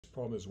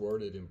problem is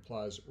worded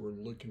implies we're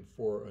looking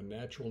for a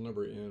natural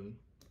number n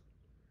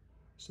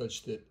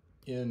such that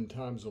n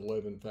times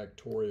 11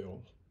 factorial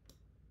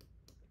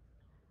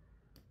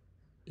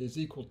is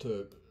equal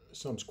to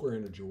some square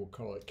integer. We'll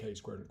call it k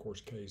squared, and of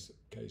course k is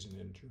an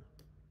integer.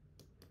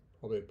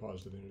 Probably a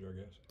positive integer,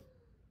 I guess.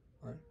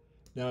 All right.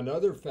 Now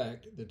another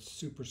fact that's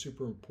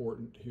super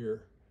important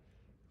here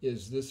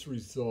is this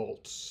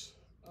results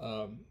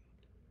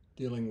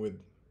dealing with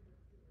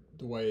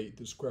the way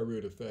the square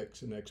root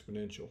affects an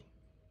exponential.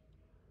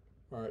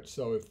 All right,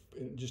 so if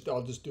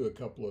I'll just do a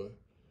couple of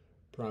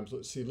primes.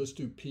 Let's see. Let's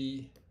do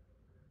p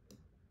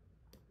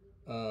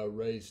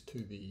raised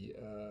to the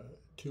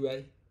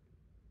 2a.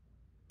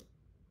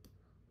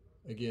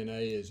 Again,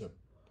 a is a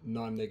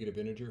non-negative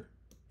integer.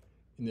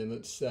 And then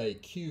let's say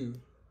q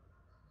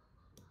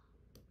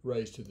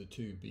raised to the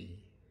 2b.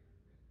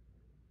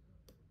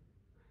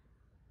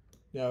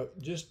 Now,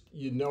 just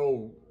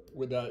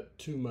without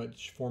too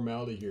much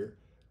formality here,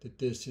 that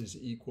this is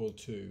equal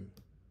to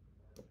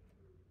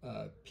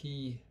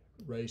p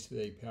raised to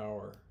the a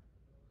power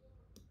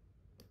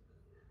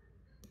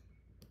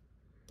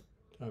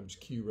times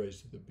q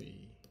raised to the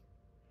b.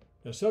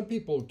 Now, some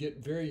people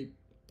get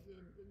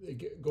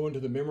go into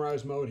the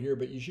memorize mode here,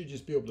 but you should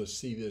just be able to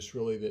see this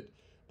really, that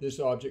this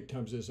object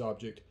times this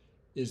object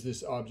is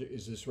this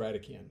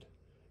radicand.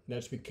 And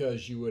that's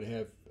because you would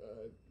have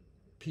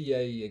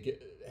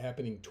PA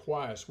happening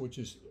twice, which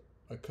is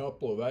a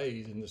couple of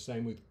A's, and the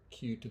same with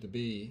Q to the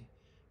B.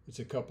 It's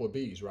a couple of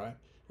B's, right?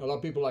 Now, a lot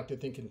of people like to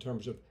think in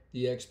terms of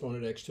the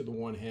exponent x to the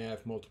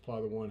 1/2, multiply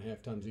the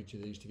 1/2 times each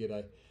of these to get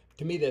A.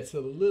 To me, that's a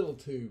little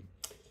too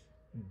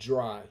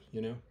dry,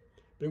 you know?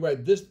 But anyway,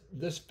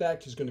 this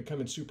fact is going to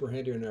come in super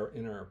handy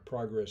in our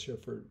progress here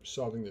for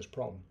solving this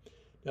problem.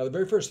 Now, the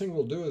very first thing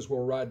we'll do is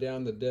we'll write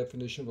down the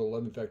definition of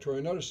 11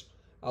 factorial. Notice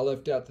I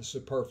left out the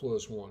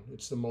superfluous one.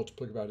 It's the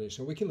multiplicative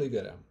addition. We can leave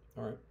that out.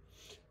 All right.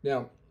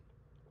 Now,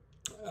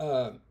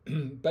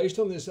 based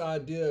on this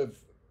idea of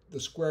the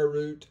square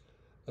root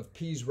of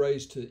p's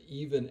raised to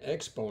even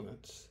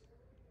exponents,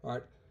 all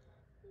right,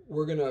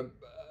 we're going to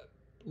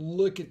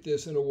look at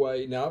this in a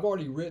way. Now, I've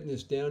already written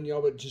this down,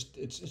 y'all, but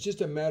it's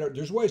just a matter.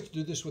 There's ways to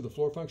do this with the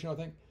floor function, I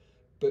think,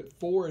 but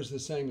 4 is the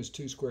same as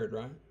 2 squared,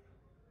 right?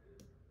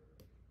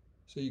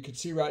 So you can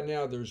see right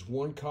now there's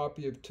 1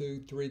 copy of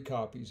 2, 3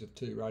 copies of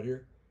 2 right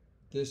here.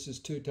 This is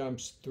 2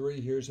 times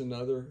 3. Here's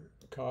another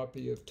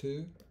copy of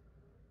 2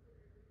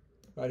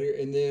 right here.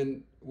 And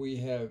then we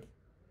have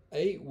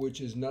 8,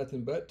 which is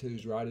nothing but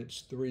 2's, right?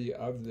 It's 3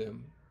 of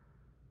them.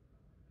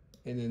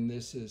 And then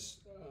this is,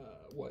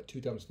 what,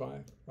 2 times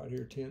 5? Right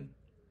here, 10.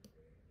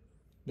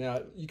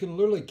 Now, you can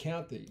literally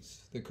count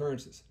these, the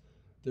occurrences.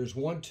 There's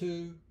 1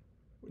 2.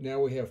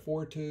 Now we have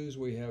 4 2's.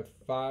 We have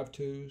 5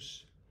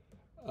 2's.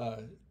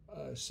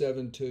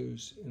 7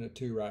 2's and a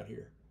 2 right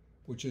here,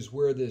 which is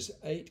where this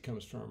 8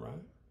 comes from,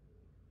 right?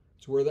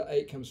 It's where the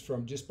 8 comes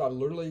from just by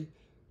literally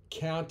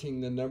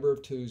counting the number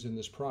of 2's in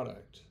this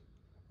product.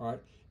 All right.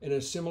 In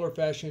a similar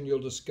fashion, you'll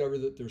discover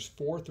that there's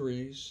 4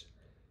 3's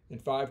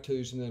and 5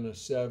 2's and then a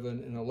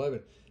 7 and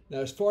 11. Now,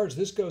 as far as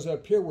this goes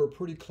up here, we're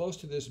pretty close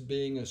to this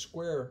being a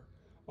square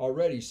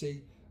already.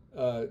 See,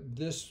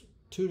 this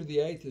 2 to the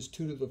 8th is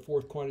 2 to the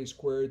 4th quantity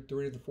squared.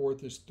 3 to the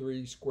 4th is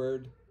 3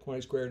 squared.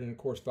 Quantity squared, and of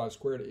course 5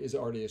 squared is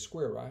already a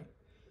square, right?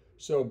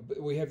 So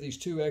we have these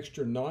 2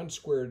 extra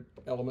non-squared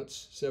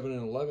elements, 7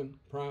 and 11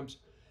 primes,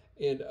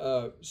 and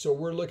so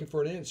we're looking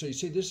for an n. So you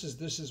see, this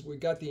is we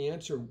got the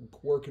answer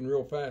working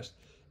real fast.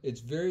 It's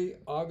very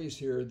obvious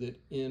here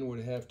that n would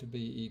have to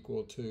be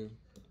equal to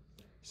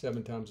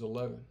 7 times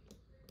 11.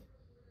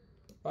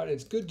 Right?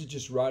 It's good to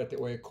just write it that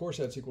way. Of course,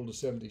 that's equal to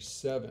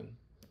 77,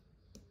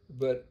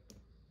 but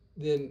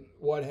then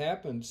what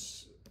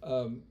happens?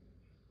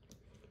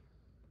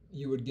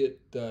 You would get,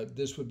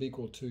 this would be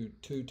equal to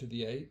 2 to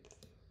the 8th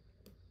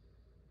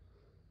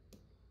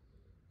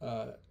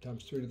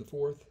times 3 to the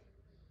 4th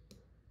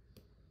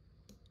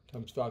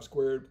times 5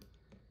 squared,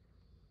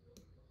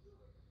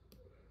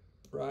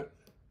 right?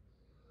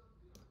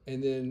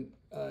 And then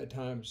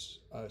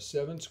times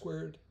 7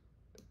 squared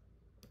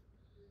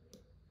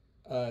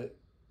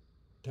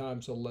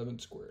times 11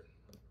 squared,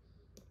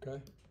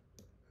 okay?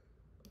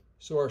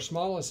 So our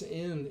smallest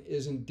n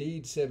is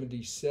indeed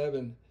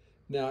 77.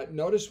 Now,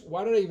 notice,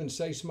 why did I even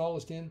say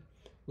smallest n?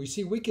 We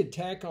see we could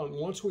tack on,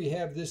 once we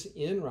have this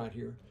n right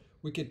here,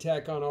 we could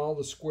tack on all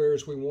the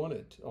squares we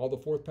wanted, all the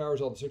 4th powers,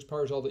 all the 6th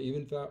powers, all the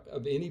even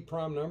of any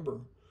prime number,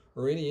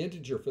 or any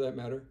integer for that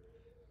matter.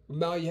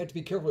 Now, you have to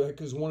be careful with that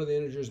because one of the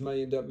integers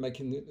may end up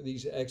making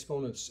these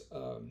exponents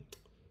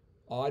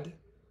odd,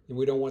 and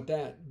we don't want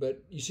that.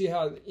 But you see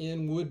how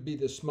n would be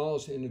the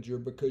smallest integer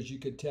because you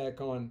could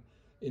tack on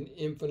an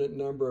infinite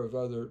number of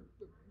other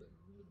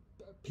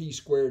p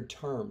squared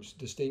terms,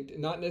 distinct,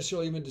 not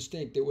necessarily even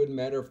distinct. It wouldn't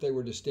matter if they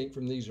were distinct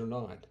from these or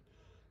not.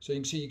 So you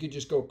can see you could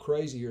just go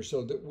crazy here.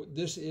 So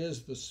this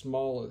is the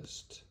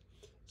smallest.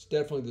 It's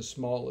definitely the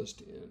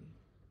smallest n.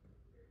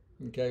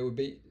 Okay, it would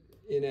be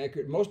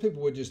inaccurate. Most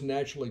people would just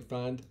naturally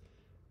find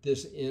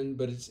this n,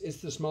 but it's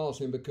the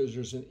smallest n because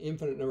there's an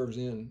infinite number of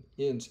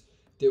n's.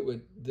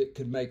 that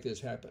could make this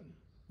happen.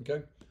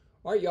 Okay.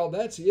 All right, y'all,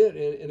 that's it.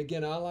 And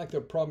again, I like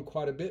the problem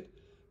quite a bit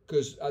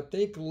because I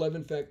think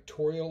 11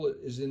 factorial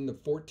is in the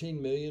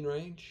 14 million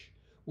range.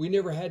 We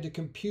never had to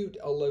compute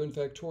 11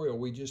 factorial.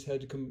 We just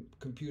had to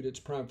compute its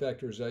prime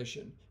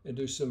factorization and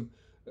do some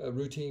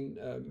routine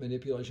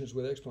manipulations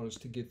with exponents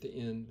to get the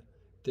end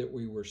that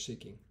we were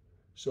seeking.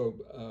 So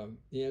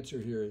the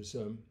answer here is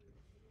n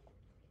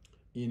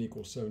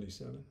equals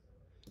 77.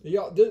 Now,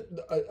 y'all,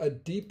 a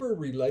deeper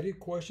related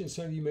question,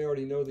 some of you may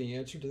already know the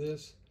answer to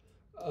this.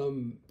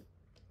 I'm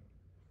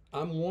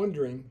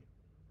wondering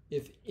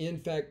if n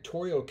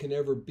factorial can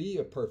ever be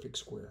a perfect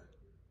square.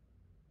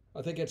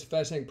 I think that's a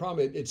fascinating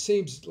problem. It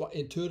seems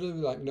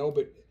intuitively like no,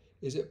 but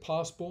is it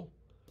possible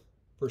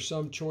for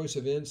some choice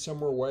of n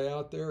somewhere way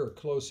out there or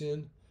close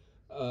in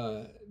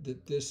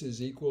that this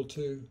is equal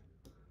to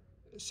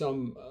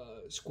some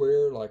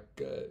square like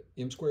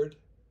m squared?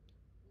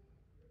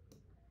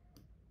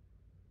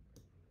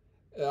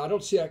 I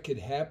don't see how it could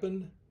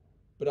happen,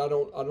 but I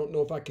don't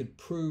know if I could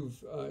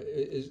prove.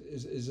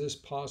 Is this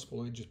possible?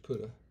 Let me just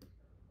put a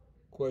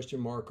question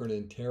mark or an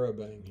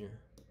interrobang here.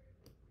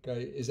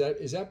 Okay, is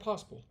that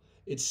possible?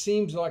 It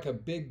seems like a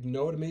big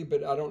no to me,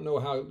 but I don't know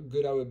how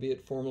good I would be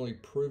at formally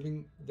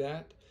proving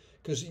that,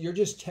 because you're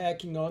just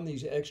tacking on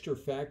these extra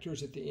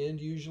factors at the end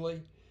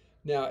usually.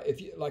 Now,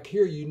 if you like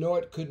here, you know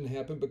it couldn't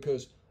happen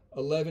because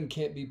 11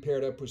 can't be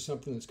paired up with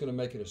something that's going to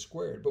make it a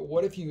squared. But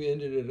what if you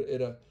ended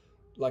at a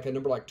like a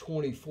number like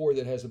 24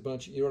 that has a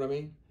bunch, you know what I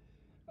mean?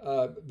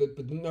 But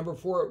the number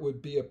 4 it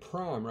would be a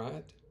prime,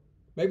 right?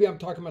 Maybe I'm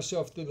talking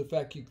myself through the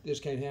fact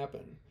this can't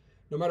happen.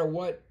 No matter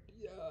what,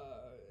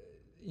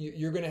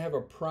 you're going to have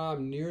a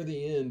prime near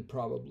the end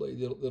probably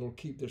that'll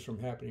keep this from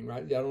happening,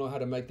 right? I don't know how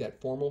to make that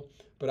formal,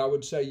 but I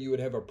would say you would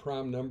have a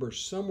prime number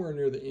somewhere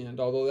near the end,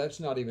 although that's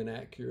not even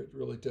accurate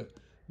really to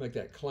make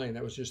that claim.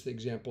 That was just the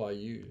example I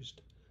used.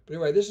 But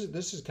anyway, this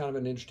is kind of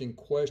an interesting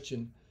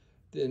question.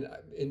 Then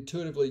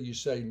intuitively you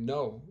say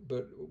no,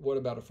 but what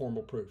about a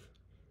formal proof?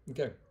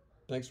 Okay,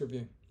 thanks for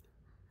viewing.